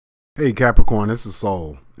Hey Capricorn, this is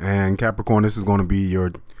Soul. And Capricorn, this is going to be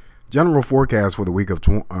your general forecast for the week of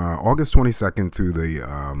August 22nd through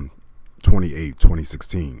the 28th,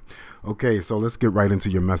 2016. Okay, so let's get right into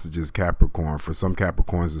your messages, Capricorn. For some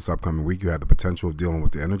Capricorns this upcoming week, you have the potential of dealing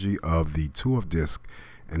with the energy of the Two of Disc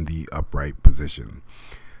and the upright position.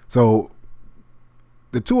 So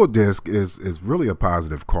the Two of Disc is really a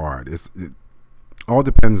positive card. It all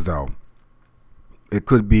depends, though. It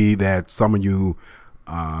could be that some of you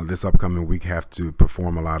this upcoming week have to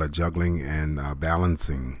perform a lot of juggling and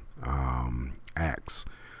balancing acts.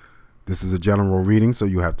 This is a general reading, so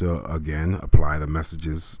you have to, again, apply the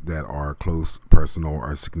messages that are close, personal,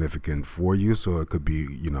 or significant for you. So it could be,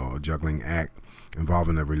 a juggling act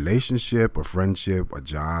involving a relationship, a friendship, a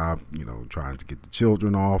job, trying to get the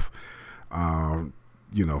children off,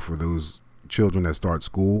 for those children that start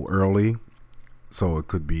school early. So it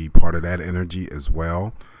could be part of that energy as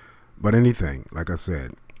well. But anything, like I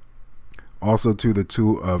said, also to the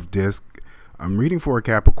Two of Disc, I'm reading for a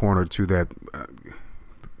Capricorn or two that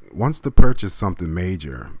wants to purchase something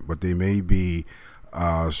major, but they may be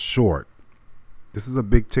short. This is a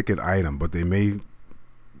big ticket item, but they may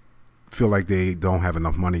feel like they don't have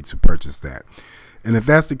enough money to purchase that. And if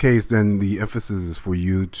that's the case, then the emphasis is for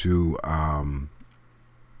you to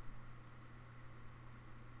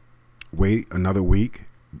wait another week,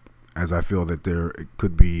 as I feel that there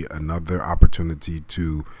could be another opportunity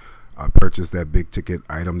to purchase that big ticket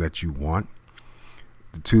item that you want.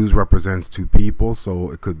 The twos represents two people, so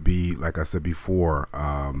it could be, like I said before,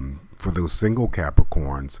 for those single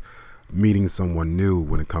Capricorns, meeting someone new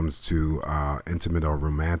when it comes to intimate or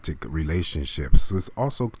romantic relationships. So this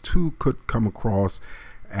also too could come across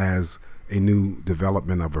as a new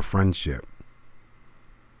development of a friendship.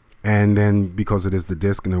 And then because it is the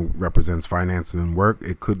disc and it represents finance and work,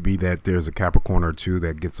 it could be that there's a Capricorn or two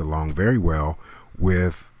that gets along very well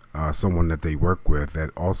with someone that they work with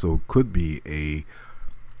that also could be a,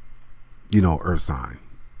 earth sign.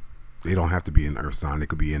 They don't have to be an earth sign. It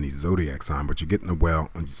could be any zodiac sign, but you're getting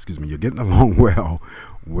you're getting along well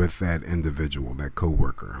with that individual, that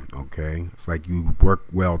coworker. Okay. It's like you work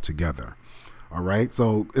well together. All right.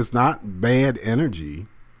 So it's not bad energy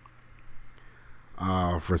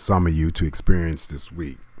for some of you to experience this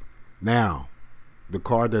week. Now, the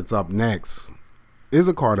card that's up next is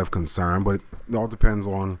a card of concern, but it all depends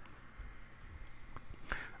on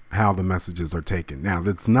how the messages are taken. Now,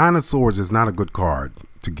 this Nine of Swords is not a good card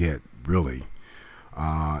to get, really,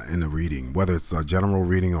 in a reading, whether it's a general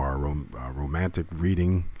reading or a romantic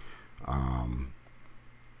reading.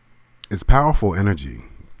 It's powerful energy.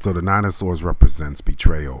 So the Nine of Swords represents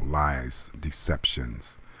betrayal, lies,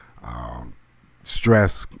 deceptions,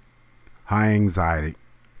 stress, high anxiety,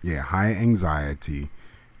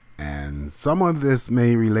 and some of this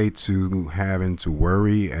may relate to having to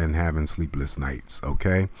worry and having sleepless nights.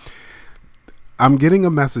 Okay, I'm getting a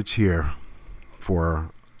message here for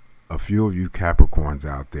a few of you Capricorns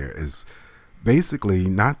out there, is basically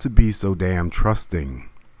not to be so damn trusting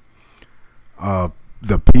of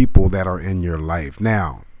the people that are in your life.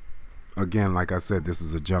 Now, again, like I said, this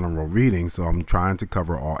is a general reading, so I'm trying to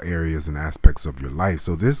cover all areas and aspects of your life.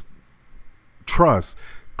 So this trust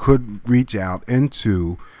could reach out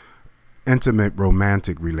into intimate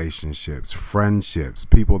romantic relationships, friendships,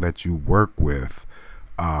 people that you work with,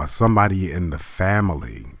 somebody in the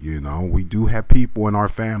family. We do have people in our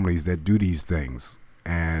families that do these things,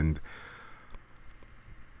 and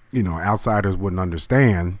outsiders wouldn't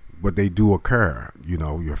understand, but they do occur.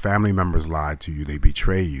 Your family members lie to you, they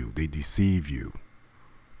betray you, they deceive you,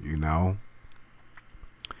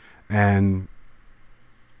 and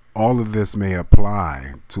all of this may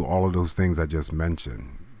apply to all of those things I just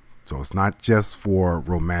mentioned. So it's not just for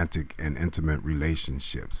romantic and intimate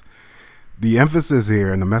relationships. The emphasis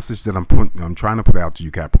here and the message that I'm trying to put out to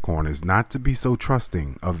you, Capricorn, is not to be so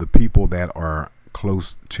trusting of the people that are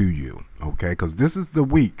close to you. Okay, because this is the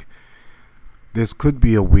week. This could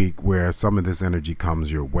be a week where some of this energy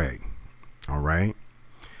comes your way. All right.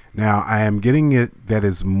 Now, I am getting it that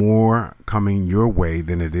is more coming your way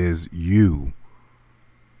than it is you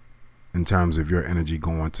in terms of your energy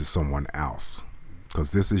going to someone else,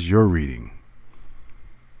 because this is your reading.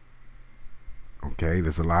 Okay.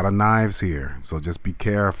 There's a lot of knives here, so just be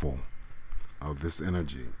careful of this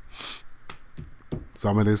energy.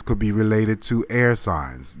 Some of this could be related to air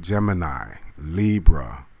signs, Gemini,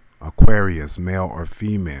 Libra, Aquarius, male or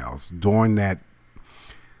females, doing that,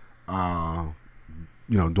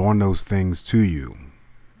 doing those things to you,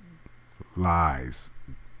 lies,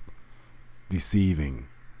 deceiving,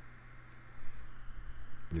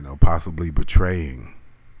 possibly betraying.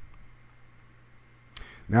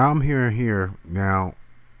 Now I'm hearing here, now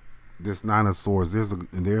this Nine of Swords,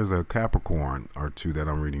 there's a Capricorn or two that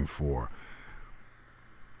I'm reading for.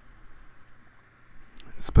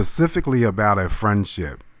 Specifically about a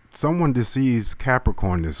friendship. Someone deceives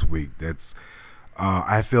Capricorn this week. That's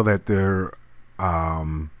I feel that there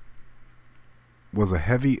was a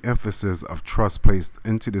heavy emphasis of trust placed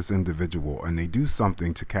into this individual, and they do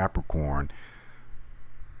something to Capricorn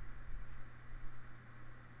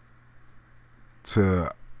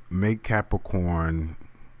to make Capricorn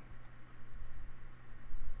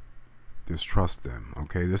distrust them.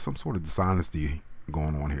 Okay, there's some sort of dishonesty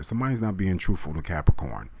going on here. Somebody's not being truthful to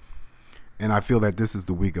Capricorn, and I feel that this is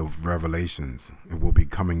the week of revelations. It will be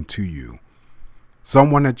coming to you.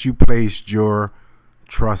 Someone that you placed your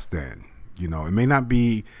trust in. You know, it may not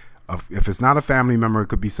be, if it's not a family member, it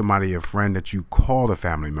could be somebody, a friend that you called a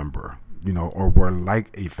family member, you know, or were like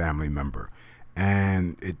a family member.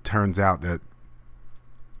 And it turns out that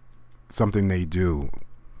something they do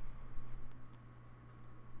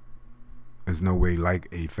is no way like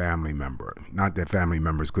a family member. Not that family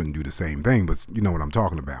members couldn't do the same thing, but you know what I'm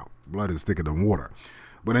talking about. Blood is thicker than water.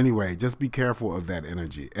 But anyway, just be careful of that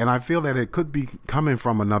energy. And I feel that it could be coming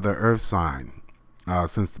from another earth sign.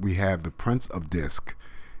 Since we have the Prince of Disc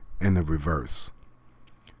in the reverse.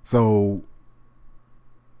 So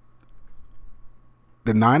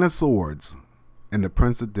the Nine of Swords and the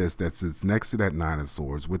Prince of Disc that sits next to that Nine of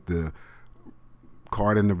Swords with the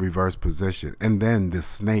card in the reverse position, and then the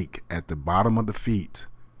snake at the bottom of the feet.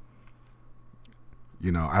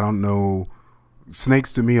 You know, I don't know.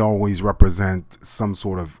 Snakes to me always represent some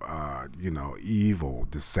sort of, you know, evil,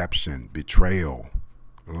 deception, betrayal,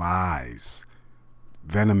 lies.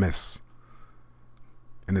 Venomous,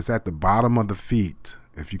 and it's at the bottom of the feet.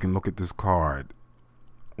 If you can look at this card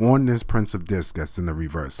on this Prince of Disc that's in the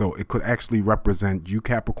reverse, so it could actually represent you,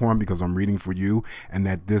 Capricorn, because I'm reading for you, and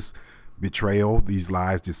that this betrayal, these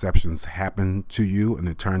lies, deceptions happen to you, and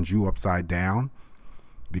it turns you upside down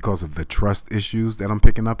because of the trust issues that I'm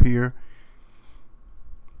picking up here.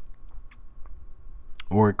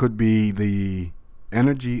 Or it could be the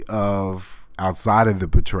energy of outside of the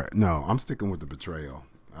betrayal. No, I'm sticking with the betrayal.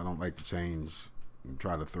 I don't like to change and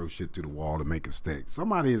try to throw shit through the wall to make it stick.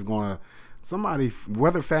 Somebody,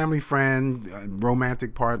 whether family, friend,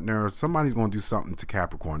 romantic partner, somebody's going to do something to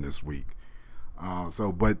Capricorn this week.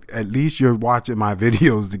 But at least you're watching my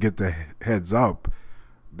videos to get the heads up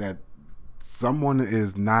that someone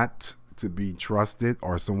is not to be trusted,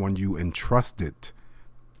 or someone you entrusted.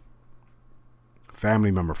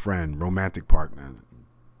 Family member, friend, romantic partner.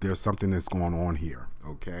 There's something that's going on here,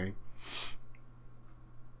 okay?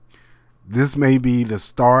 This may be the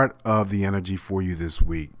start of the energy for you this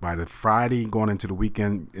week. By the Friday going into the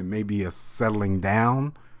weekend, it may be a settling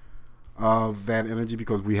down of that energy,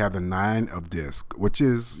 because we have the Nine of Disc, which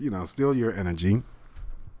is, you know, still your energy.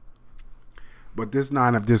 But this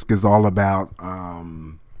Nine of Disc is all about,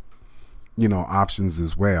 you know, options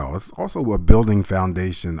as well. It's also a building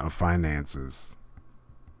foundation of finances.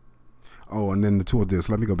 Oh, and then the Two of Discs.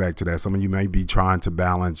 Let me go back to that. Some of you may be trying to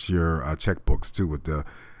balance your checkbooks too, with the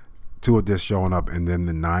Two of Discs showing up and then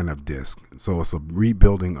the Nine of Discs. So it's a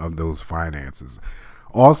rebuilding of those finances.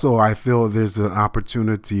 Also, I feel there's an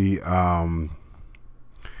opportunity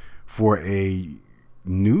for a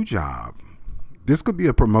new job. This could be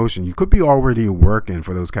a promotion. You could be already working,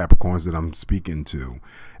 for those Capricorns that I'm speaking to.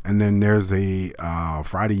 And then there's a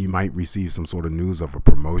Friday, you might receive some sort of news of a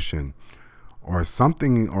promotion or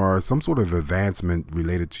something, or some sort of advancement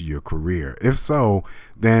related to your career. If so,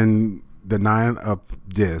 then the Nine of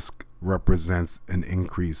Disc represents an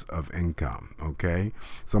increase of income. Okay,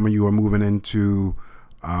 some of you are moving into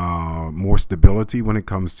more stability when it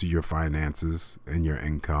comes to your finances and your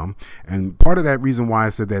income. And part of that reason why I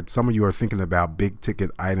said that some of you are thinking about big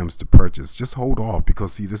ticket items to purchase, just hold off,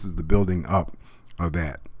 because see, this is the building up of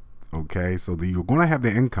that. Okay, so you're going to have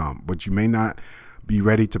the income, but you may not be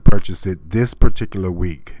ready to purchase it this particular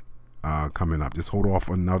week coming up. Just hold off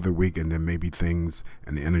another week, and then maybe things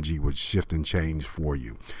and the energy would shift and change for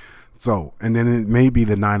you. So, and then it may be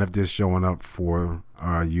the Nine of Discs showing up for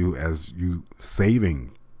you as you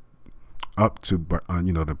saving up to,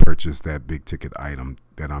 you know, to purchase that big ticket item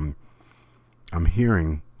that I'm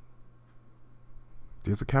hearing.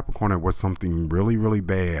 There's a Capricorn that was something really, really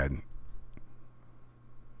bad,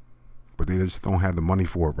 but they just don't have the money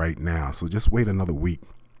for it right now. So just wait another week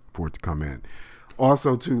for it to come in.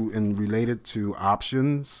 Also, and related to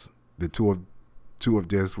options, the Two of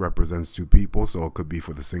Discs represents two people. So it could be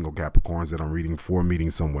for the single Capricorns that I'm reading for,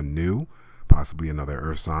 meeting someone new, possibly another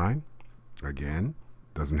earth sign. Again,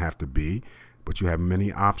 doesn't have to be, but you have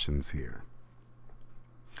many options here.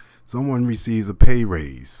 Someone receives a pay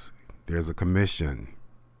raise. There's a commission.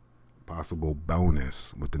 possible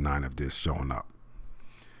bonus with the Nine of Discs showing up.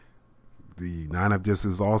 The Nine of Discs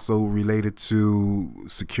is also related to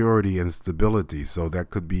security and stability. So that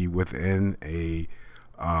could be within a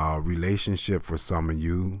relationship for some of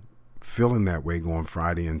you, feeling that way going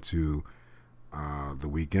Friday into the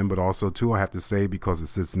weekend. But also, too, I have to say, because it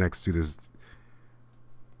sits next to this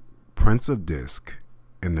Prince of Disc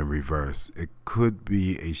in the reverse, it could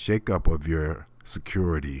be a shakeup of your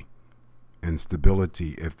security and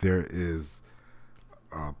stability if there is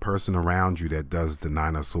a person around you that does the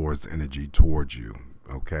Nine of Swords energy towards you.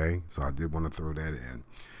 Okay, so I did want to throw that in.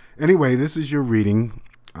 Anyway, this is your reading,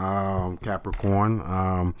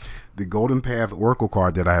 Capricorn. The Golden Path Oracle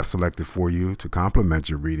card that I have selected for you to complement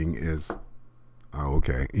your reading is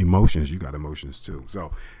emotions. You got emotions too.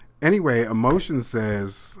 So anyway, emotion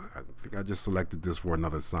says, I think I just selected this for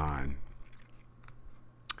another sign.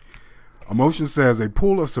 Emotion says, a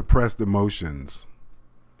pool of suppressed emotions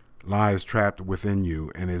lies trapped within you,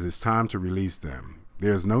 and it is time to release them.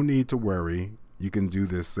 There is no need to worry. You can do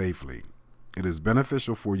this safely. It is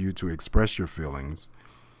beneficial for you to express your feelings.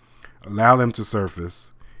 Allow them to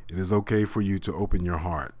surface. It is okay for you to open your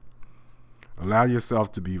heart. Allow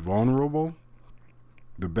yourself to be vulnerable.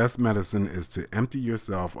 The best medicine is to empty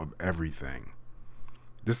yourself of everything.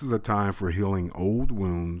 This is a time for healing old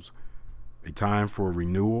wounds, a time for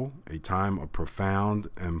renewal, a time of profound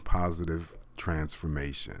and positive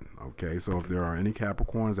transformation. Okay, so if there are any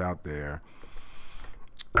Capricorns out there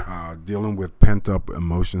dealing with pent-up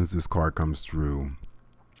emotions, this card comes through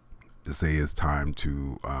to say it's time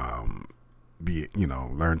to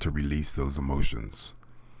learn to release those emotions.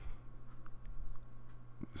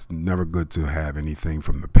 It's never good to have anything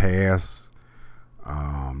from the past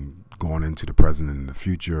going into the present and the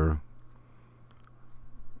future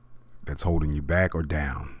that's holding you back or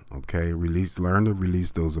down. Okay, learn to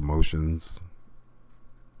release those emotions.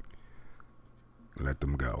 Let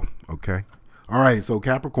them go. Okay. All right. So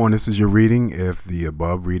Capricorn, this is your reading. If the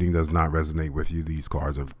above reading does not resonate with you, these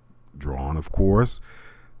cards are drawn, of course.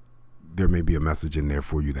 There may be a message in there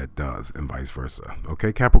for you that does, and vice versa.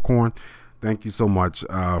 Okay, Capricorn, thank you so much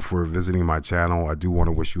for visiting my channel. I do want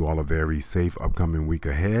to wish you all a very safe upcoming week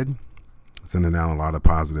ahead. Sending out a lot of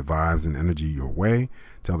positive vibes and energy your way.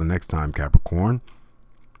 Till the next time, Capricorn,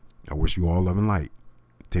 I wish you all love and light.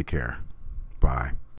 Take care. Bye.